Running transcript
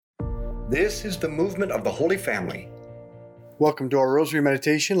This is the movement of the Holy Family. Welcome to our Rosary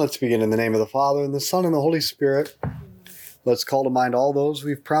Meditation. Let's begin in the name of the Father, and the Son, and the Holy Spirit. Let's call to mind all those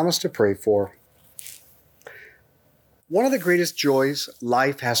we've promised to pray for. One of the greatest joys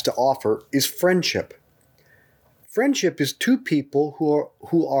life has to offer is friendship. Friendship is two people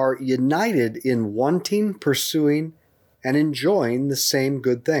who are united in wanting, pursuing, and enjoying the same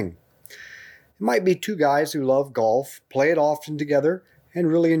good thing. It might be two guys who love golf, play it often together, and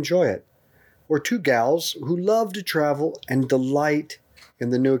really enjoy it. Or two gals who love to travel and delight in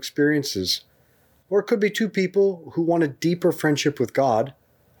the new experiences. Or it could be two people who want a deeper friendship with God,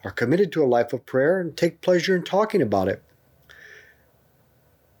 are committed to a life of prayer, and take pleasure in talking about it.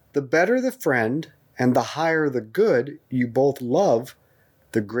 The better the friend and the higher the good you both love,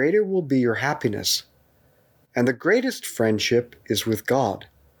 the greater will be your happiness. And the greatest friendship is with God,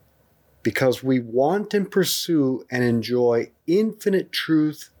 because we want and pursue and enjoy infinite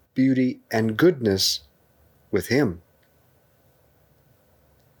truth, beauty, and goodness with Him.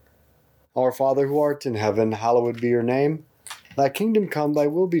 Our Father who art in heaven, hallowed be your name. Thy kingdom come, thy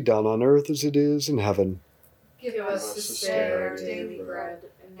will be done on earth as it is in heaven. Give us this day our daily bread,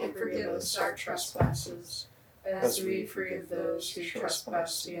 and forgive us our trespasses, as we forgive those who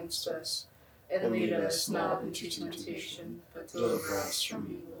trespass against us. And lead us not into temptation, but deliver us from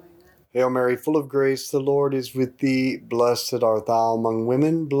evil. Hail Mary, full of grace, the Lord is with thee. Blessed art thou among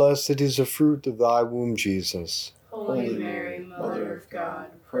women, blessed is the fruit of thy womb, Jesus. Holy Mary, Mother of God,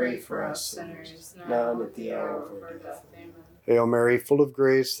 pray for us sinners, now and at the hour of our death. Amen. Hail Mary, full of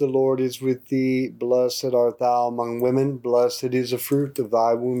grace, the Lord is with thee. Blessed art thou among women, blessed is the fruit of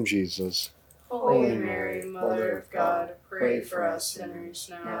thy womb, Jesus. Holy Mary, Mother of God, pray for us sinners,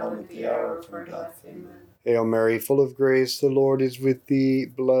 now and at the hour of our death. Amen. Hail Mary, full of grace, the Lord is with thee.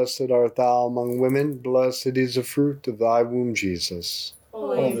 Blessed art thou among women, blessed is the fruit of thy womb, Jesus.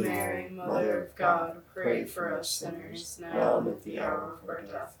 Holy Mary, Mother of God, pray for us sinners, now and at the hour of our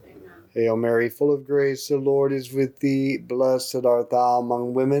death. Amen. Hail Mary, full of grace, the Lord is with thee. Blessed art thou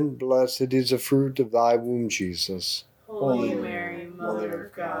among women, blessed is the fruit of thy womb, Jesus. Holy Mary, Mother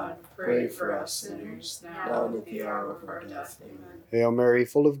of God, pray for us sinners, now and at the hour of our death. Amen. Hail Mary,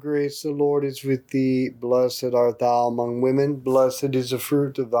 full of grace, the Lord is with thee. Blessed art thou among women, blessed is the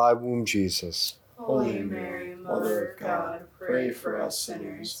fruit of thy womb, Jesus. Holy Mary, Mother of God, pray for us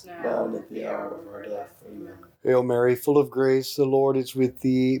sinners, now and at the hour of our death. Amen. Hail Mary, full of grace, the Lord is with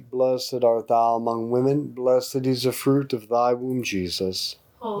thee. Blessed art thou among women, blessed is the fruit of thy womb, Jesus.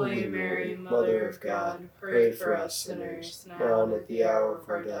 Holy Mary, Mother of God, pray for us sinners, now and at the hour of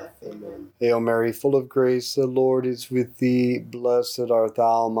our death. Amen. Hail Mary, full of grace, the Lord is with thee. Blessed art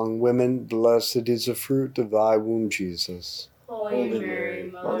thou among women, blessed is the fruit of thy womb, Jesus. Holy Mary,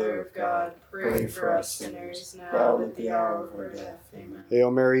 Mother of God, pray for us sinners, now and at the hour of our death. Amen.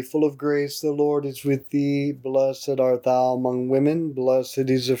 Hail Mary, full of grace, the Lord is with thee. Blessed art thou among women, blessed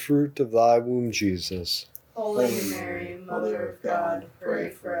is the fruit of thy womb, Jesus. Holy Mary, Mother of God, pray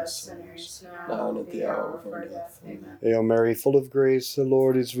for us sinners, now and at the hour of our death. Amen. Hail Mary, full of grace, the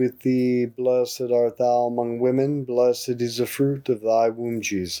Lord is with thee. Blessed art thou among women, blessed is the fruit of thy womb,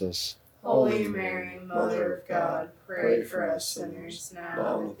 Jesus. Holy Mary, Mother of God, pray for us sinners,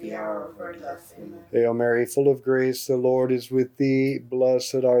 now and at the hour of our death. Amen. Hail Mary, full of grace, the Lord is with thee.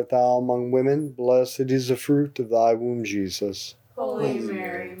 Blessed art thou among women, blessed is the fruit of thy womb, Jesus. Holy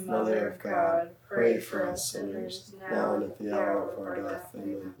Mary, Mother of God, pray for us sinners, now and at the hour of our death.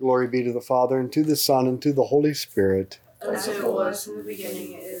 Amen. Glory be to the Father, and to the Son, and to the Holy Spirit. As it was in the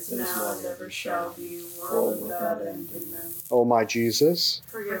beginning, is now, and ever shall be, world without end. Amen. O my Jesus,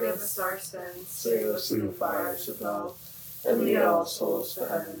 Forgive us our sins, save us from the fires of hell, and lead all souls to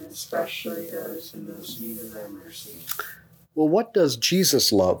heaven, especially those in most need of thy mercy. well, what does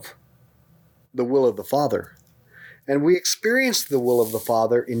Jesus love? The will of the Father. And we experience the will of the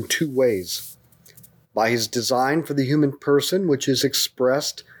Father in two ways. By His design for the human person, which is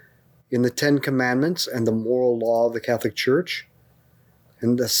expressed in the Ten Commandments and the moral law of the Catholic Church.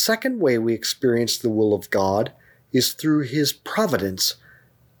 And the second way we experience the will of God is through His providence,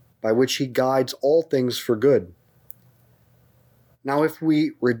 by which He guides all things for good. Now, if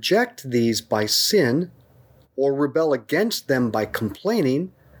we reject these by sin, or rebel against them by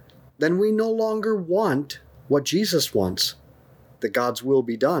complaining, then we no longer want what Jesus wants, that God's will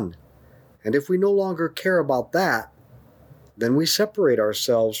be done. And if we no longer care about that, then we separate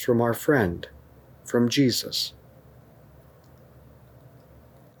ourselves from our friend, from Jesus.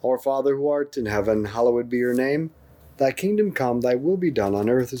 Our Father who art in heaven, hallowed be your name. Thy kingdom come, thy will be done on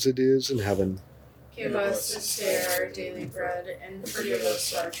earth as it is in heaven. Give us this day our daily bread, and forgive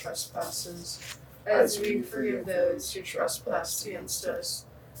us our trespasses, as we forgive those who trespass against us.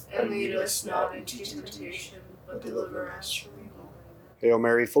 and lead us not into temptation, but deliver us from evil. Hail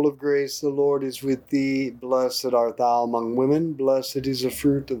Mary, full of grace, the Lord is with thee. Blessed art thou among women, blessed is the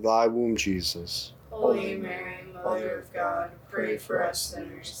fruit of thy womb, Jesus. Holy Mary, Mother of God, pray for us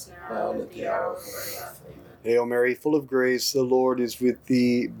sinners, now and at the hour of our death. Amen. Hail Mary, full of grace, the Lord is with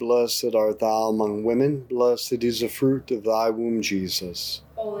thee. Blessed art thou among women, blessed is the fruit of thy womb, Jesus.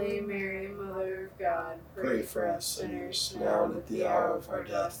 Holy Mary, Mother of God, pray for us sinners, now and at the hour of our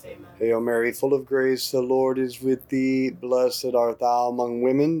death. Amen. Hail Mary, full of grace, the Lord is with thee. Blessed art thou among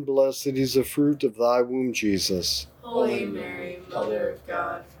women, blessed is the fruit of thy womb, Jesus. Holy Mary, Mother of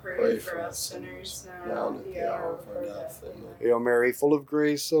God, pray for us sinners, now and at the hour of our death. Amen. Hail Mary, full of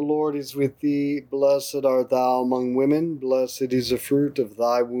grace, the Lord is with thee. Blessed art thou among women, blessed is the fruit of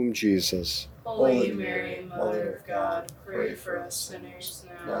thy womb, Jesus. Holy Mary, Mother of God, pray for us sinners,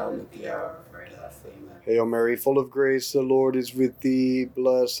 now and at the hour of our death. Amen. Hail Mary, full of grace, the Lord is with thee.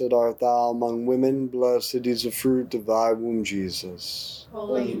 Blessed art thou among women, blessed is the fruit of thy womb, Jesus.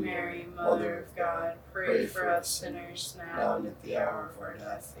 Holy Mary, Mother of God, pray for us sinners, now and at the hour of our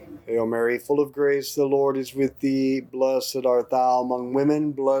death. Amen. Hail Mary, full of grace, the Lord is with thee. Blessed art thou among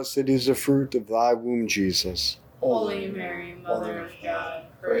women, blessed is the fruit of thy womb, Jesus. Holy Mary, Mother of God,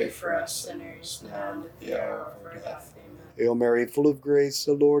 pray for us sinners, now and at the hour of our death. Amen. Hail Mary, full of grace,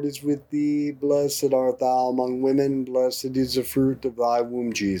 the Lord is with thee. Blessed art thou among women, blessed is the fruit of thy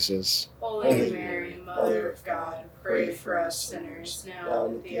womb, Jesus. Holy Mary, Mother of God, pray for us sinners, now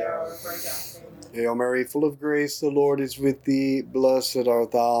and at the hour of our death. Amen. Hail Mary, full of grace, the Lord is with thee. Blessed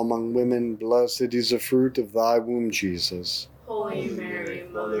art thou among women, blessed is the fruit of thy womb, Jesus. Holy Mary,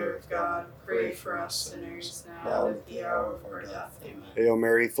 Mother of God, pray for us sinners, now and at the hour of our death. Amen. Hail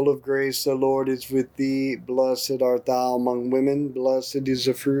Mary, full of grace, the Lord is with thee. Blessed art thou among women, blessed is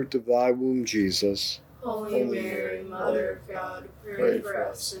the fruit of thy womb, Jesus. Holy Mary, Mother of God, pray for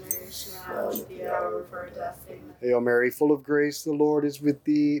us sinners, now and at the hour of our death. Amen. Hail Mary, full of grace, the Lord is with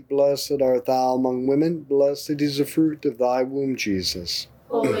thee. Blessed art thou among women, blessed is the fruit of thy womb, Jesus.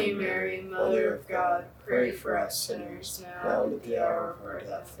 Holy Mary, Mother of God, pray for us sinners, now and at the hour of our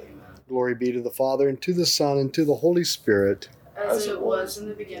death. Amen. Glory be to the Father, and to the Son, and to the Holy Spirit. As it was in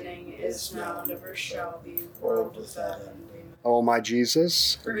the beginning, is now, and ever shall be, world without end. Amen. O my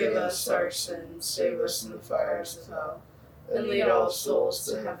Jesus, Forgive us our sins, save us from the fires of hell, and lead all souls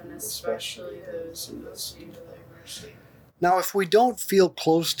to heaven, especially those in most need of thy mercy. now if we don't feel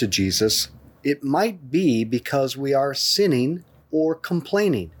close to Jesus, it might be because we are sinning or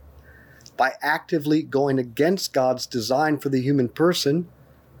complaining. By actively going against God's design for the human person,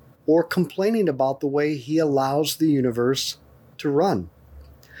 or complaining about the way He allows the universe to run.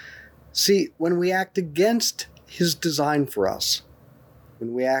 See, when we act against His design for us,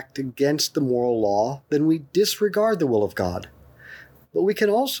 when we act against the moral law, then we disregard the will of God. But we can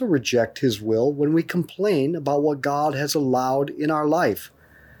also reject His will when we complain about what God has allowed in our life.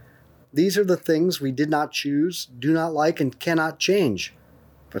 These are the things we did not choose, do not like, and cannot change.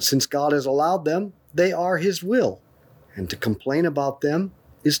 But since God has allowed them, they are His will, and to complain about them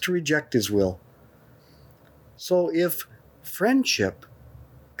is to reject His will. So if friendship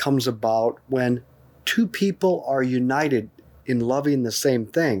comes about when two people are united in loving the same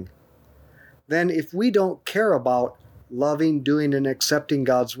thing, then if we don't care about loving, doing, and accepting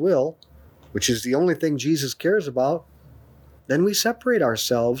God's will, which is the only thing Jesus cares about, then we separate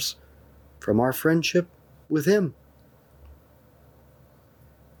ourselves from our friendship with Him.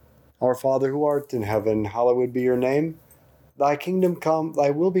 Our Father who art in heaven, hallowed be your name. Thy kingdom come,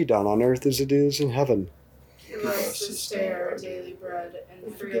 thy will be done on earth as it is in heaven. Give us this day our daily bread,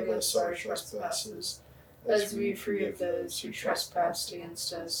 and forgive us our trespasses, as we forgive those who trespass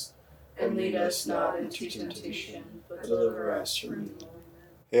against us. And lead us not into temptation, but deliver us from evil.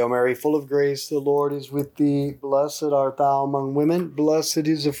 Hail Mary, full of grace, the Lord is with thee. Blessed art thou among women, blessed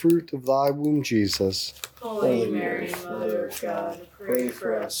is the fruit of thy womb, Jesus. Holy Mary, Mother of God, pray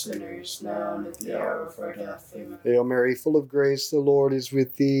for us sinners, now and at the hour of our death. Amen. Hail Mary, full of grace, the Lord is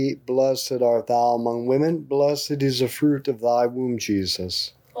with thee. Blessed art thou among women, blessed is the fruit of thy womb,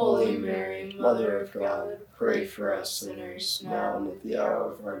 Jesus. Holy Mary, Mother of God, pray for us sinners, now and at the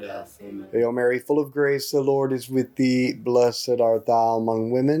hour of our death. Amen. Hail Mary, full of grace, the Lord is with thee. Blessed art thou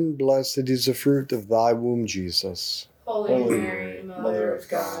among women, blessed is the fruit of thy womb, Jesus. Holy Mary, Mother of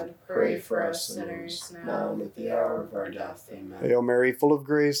God, pray for us sinners, now and at the hour of our death. Amen. Hail Mary, full of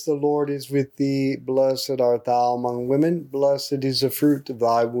grace, the Lord is with thee. Blessed art thou among women, blessed is the fruit of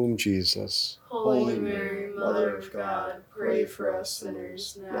thy womb, Jesus. Holy Mary, Mother of God, pray for us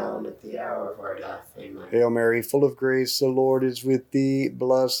sinners, now and at the hour of our death. Amen. Hail Mary, full of grace, the Lord is with thee.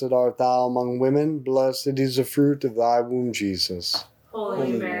 Blessed art thou among women, blessed is the fruit of thy womb, Jesus.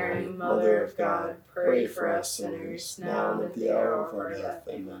 Holy Mary, Mother of God, pray for us sinners, now and at the hour of our death.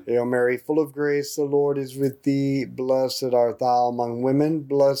 Amen. Hail Mary, full of grace, the Lord is with thee. Blessed art thou among women.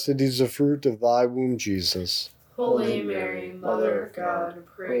 Blessed is the fruit of thy womb, Jesus. Holy Mary, Mother of God,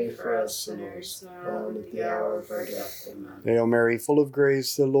 pray for us sinners, now and at the hour of our death. Amen. Hail Mary, full of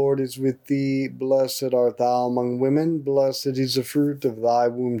grace, the Lord is with thee. Blessed art thou among women. Blessed is the fruit of thy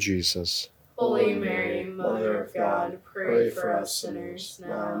womb, Jesus. Holy Mary, Mother of God, pray for us sinners,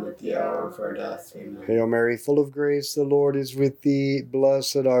 now and at the hour of our death. Amen. Hail Mary, full of grace, the Lord is with thee.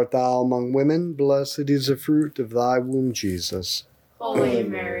 Blessed art thou among women. Blessed is the fruit of thy womb, Jesus. Holy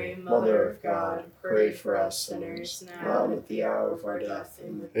Mary, Mother of God, pray for us sinners, now and at the hour of our death.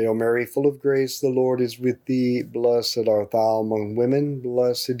 Amen. Hail Mary, full of grace, the Lord is with thee. Blessed art thou among women.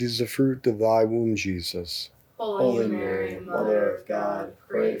 Blessed is the fruit of thy womb, Jesus. Holy Mary, Mother of God,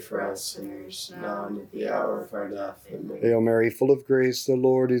 pray for us sinners, now and at the hour of our death. Amen. Hail Mary, full of grace, the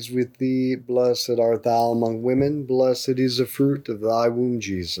Lord is with thee. Blessed art thou among women. Blessed is the fruit of thy womb,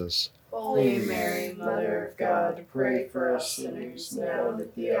 Jesus. Holy Mary, Mother of God, pray for us sinners, now and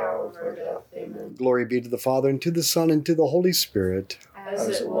at the hour of our death. Amen. Glory be to the Father, and to the Son, and to the Holy Spirit.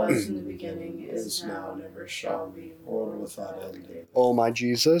 As it was in the beginning, is now, and ever shall be, world without end. Amen. O my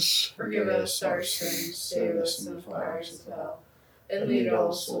Jesus, Forgive us our sins, save us from the fires of hell, and lead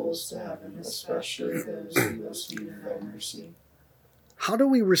all souls to heaven, especially those who most need of thy mercy. how do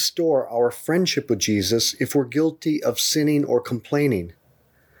we restore our friendship with Jesus if we're guilty of sinning or complaining?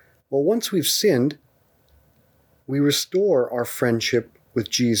 Well, once we've sinned, we restore our friendship with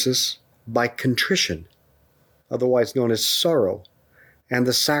Jesus by contrition, otherwise known as sorrow, and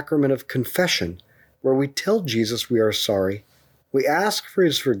the sacrament of confession, where we tell Jesus we are sorry, we ask for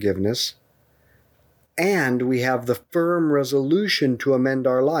his forgiveness, and we have the firm resolution to amend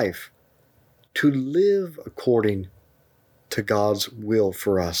our life, to live according to God's will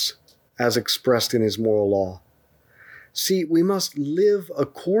for us, as expressed in his moral law. See, we must live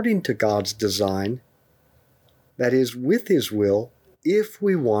according to God's design, that is, with his will, if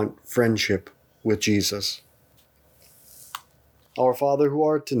we want friendship with Jesus. Our Father who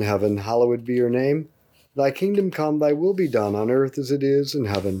art in heaven, hallowed be your name. Thy kingdom come, thy will be done on earth as it is in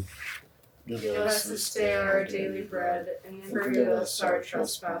heaven. Give us this day our daily bread, and forgive us our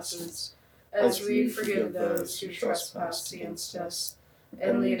trespasses, as we forgive those who trespass against us.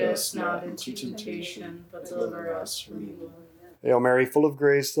 And lead us not into temptation, but deliver us from evil. Hail Mary, full of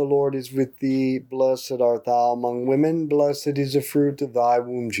grace, the Lord is with thee. Blessed art thou among women. Blessed is the fruit of thy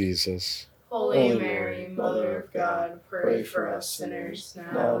womb, Jesus. Holy Mary, Mother of God, pray for us sinners,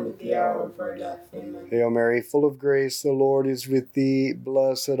 now and at the hour of our death. Amen. Hail Mary, full of grace, the Lord is with thee.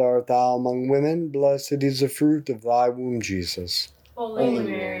 Blessed art thou among women. Blessed is the fruit of thy womb, Jesus. Holy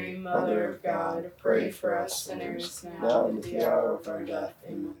Mary, Mother of God, pray for us sinners, now and at the hour of our death.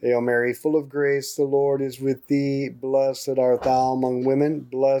 Amen. Hail Mary, full of grace, the Lord is with thee. Blessed art thou among women.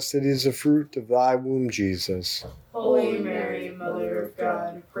 Blessed is the fruit of thy womb, Jesus. Holy Mary, Mother of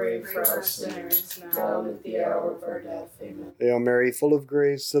God, pray for us sinners, now and at the hour of our death. Amen. Hail Mary, full of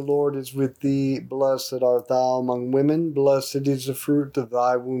grace, the Lord is with thee. Blessed art thou among women. Blessed is the fruit of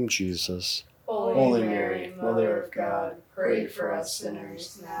thy womb, Jesus. Holy Mary, Mother of God, pray for us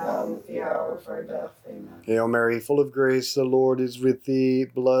sinners, now and at the hour of our death. Amen. Hail Mary, full of grace, the Lord is with thee.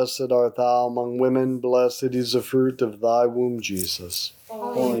 Blessed art thou among women. Blessed is the fruit of thy womb, Jesus.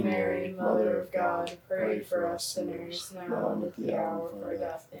 Holy Mary, Mother of God, pray for us sinners, now and at the hour of our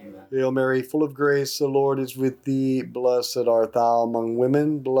death. Amen. Hail Mary, full of grace, the Lord is with thee. Blessed art thou among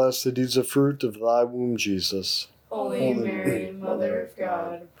women. Blessed is the fruit of thy womb, Jesus. Holy Mary, Mother of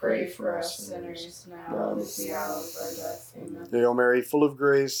God, pray for us sinners, now and at the hour of our death. Amen. Hail Mary, full of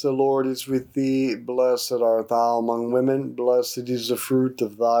grace, the Lord is with thee. Blessed art thou among women. Blessed is the fruit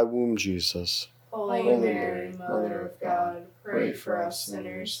of thy womb, Jesus. Holy Mary, Mother of God, pray for us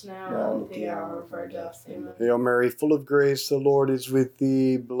sinners, now and at the hour of our death. Amen. Hail Mary, full of grace, the Lord is with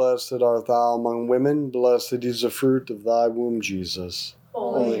thee. Blessed art thou among women. Blessed is the fruit of thy womb, Jesus.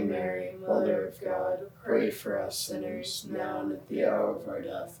 Holy Mary, Mother of God, pray for us sinners, now and at the hour of our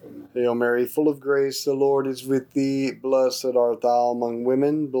death. Amen. Hail Mary, full of grace, the Lord is with thee. Blessed art thou among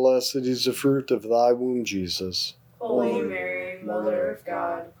women. Blessed is the fruit of thy womb, Jesus. Holy Mary, Mother of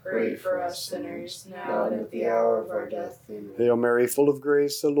God, pray for us sinners, now and at the hour of our death. Amen. Hail Mary, full of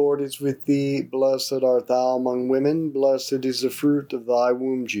grace, the Lord is with thee. Blessed art thou among women. Blessed is the fruit of thy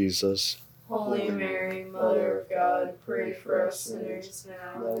womb, Jesus. Holy Mary, Mother of God, pray for us sinners,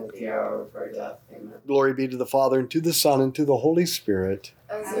 now and at the hour of our death. Amen. Glory be to the Father, and to the Son, and to the Holy Spirit.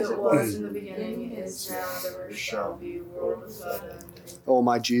 As it was in the beginning, is now, and ever shall be, world without end. O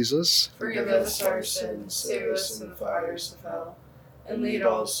my Jesus, Forgive us our sins, save us from the fires of hell, and lead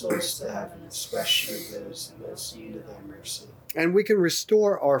all souls to heaven, especially those in most need of thy mercy. And we can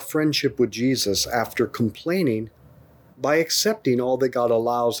restore our friendship with Jesus after complaining by accepting all that God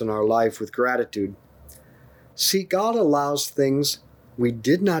allows in our life with gratitude. See, God allows things we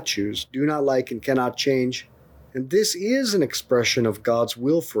did not choose, do not like, and cannot change, and this is an expression of God's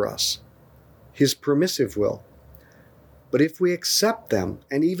will for us, His permissive will. But if we accept them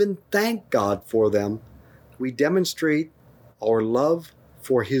and even thank God for them, we demonstrate our love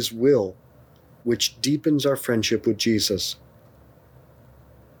for His will, which deepens our friendship with Jesus.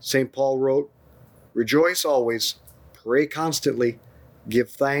 St. Paul wrote, "Rejoice always, pray constantly, give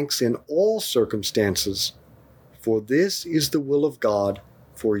thanks in all circumstances, for this is the will of God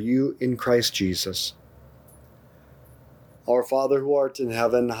for you in Christ Jesus." Our Father who art in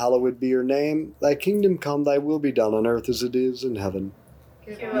heaven, hallowed be your name. Thy kingdom come, thy will be done on earth as it is in heaven.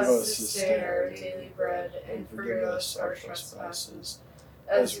 Give us this day our daily bread, and forgive us our trespasses,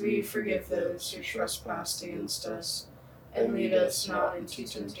 as we forgive those who trespass against us. And lead us not into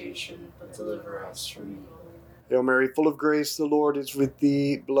temptation, but deliver us from evil. Hail Mary, full of grace, the Lord is with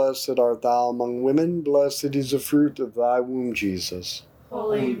thee. Blessed art thou among women. Blessed is the fruit of thy womb, Jesus.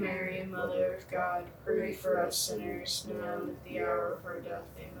 Holy Mary, Mother of God, pray for us sinners, now and at the hour of our death.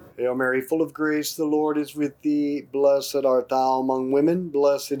 Amen. Hail Mary, full of grace, the Lord is with thee. Blessed art thou among women.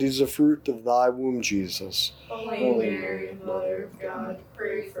 Blessed is the fruit of thy womb, Jesus. Holy Mary, Mother of God,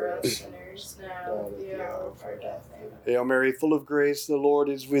 pray for us sinners, now and at the hour of our death. Amen. Hail Mary, full of grace, the Lord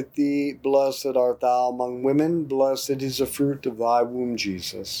is with thee. Blessed art thou among women. Blessed is the fruit of thy womb,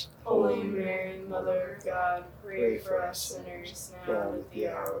 Jesus. Holy Mary, Mother of God, pray for us sinners, now and at the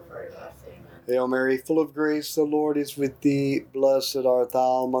hour of our death. Amen. Hail Mary, full of grace, the Lord is with thee. Blessed art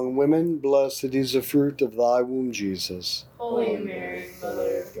thou among women. Blessed is the fruit of thy womb, Jesus. Holy Mary,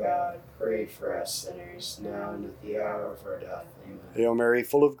 Mother of God, pray for us sinners, now and at the hour of our death. Amen. Hail Mary,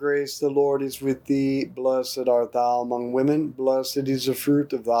 full of grace, the Lord is with thee. Blessed art thou among women. Blessed is the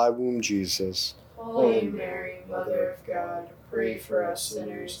fruit of thy womb, Jesus. Holy Mary, Mother of God, pray for us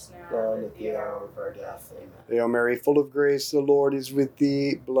sinners, now and at the hour of our death. Amen. Hail Mary, full of grace, the Lord is with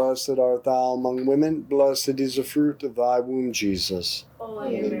thee. Blessed art thou among women. Blessed is the fruit of thy womb, Jesus.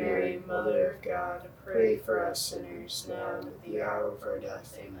 Holy Mary, Mother of God, pray for us sinners, now and at the hour of our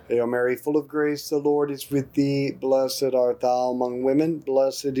death. Amen. Hail Mary, full of grace, the Lord is with thee. Blessed art thou among women.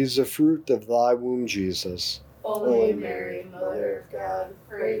 Blessed is the fruit of thy womb, Jesus. Holy Mary, Mother of God,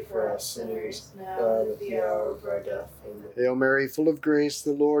 pray for us sinners, now and at the hour of our death. Amen. Hail Mary, full of grace,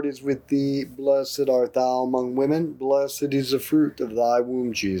 the Lord is with thee. Blessed art thou among women. Blessed is the fruit of thy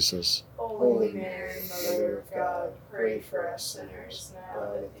womb, Jesus. Holy Mary, Mother of God, pray for us sinners,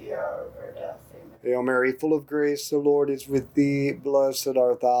 now and at the hour of our death. Amen. Hail Mary, full of grace, the Lord is with thee. Blessed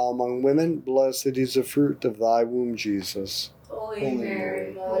art thou among women. Blessed is the fruit of thy womb, Jesus. Holy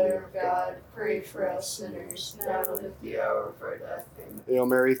Mary, Mother of God, pray for us sinners, now and at the hour of our death. Amen. Hail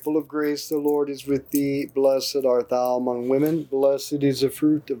Mary, full of grace, the Lord is with thee. Blessed art thou among women. Blessed is the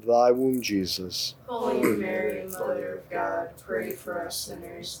fruit of thy womb, Jesus. Holy Mary, Mother of God, pray for us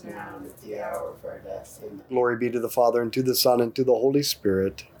sinners, now and at the hour of our death. Amen. Glory be to the Father, and to the Son, and to the Holy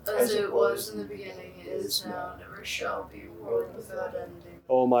Spirit. As it was in the beginning, is now, and ever shall be, world without end. Amen.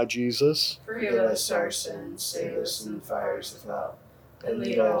 O my Jesus, Forgive us our sins, save us from the fires of hell, and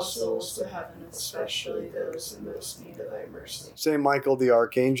lead all souls to heaven, especially those in most need of thy mercy. Saint Michael the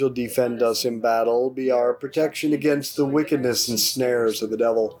Archangel, defend us in battle. Be our protection against the wickedness and snares of the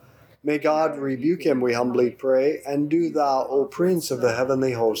devil. May God rebuke him, we humbly pray. And do thou, O Prince of the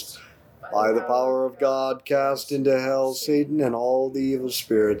heavenly host, by the power of God, cast into hell Satan and all the evil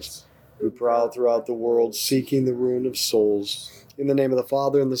spirits who prowl throughout the world, seeking the ruin of souls. In the name of the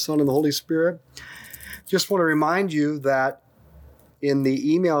Father, and the Son, and the Holy Spirit. Just want to remind you that in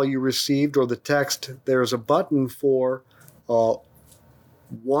the email you received or the text, there's a button for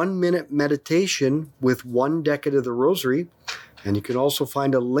 1-minute meditation with 1 decade of the Rosary. And you can also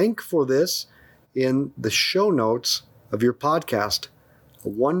find a link for this in the show notes of your podcast. A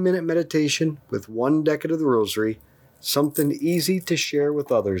 1-minute meditation with 1 decade of the Rosary, something easy to share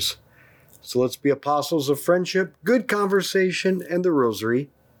with others. So let's be apostles of friendship, good conversation, and the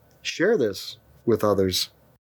Rosary. Share this with others.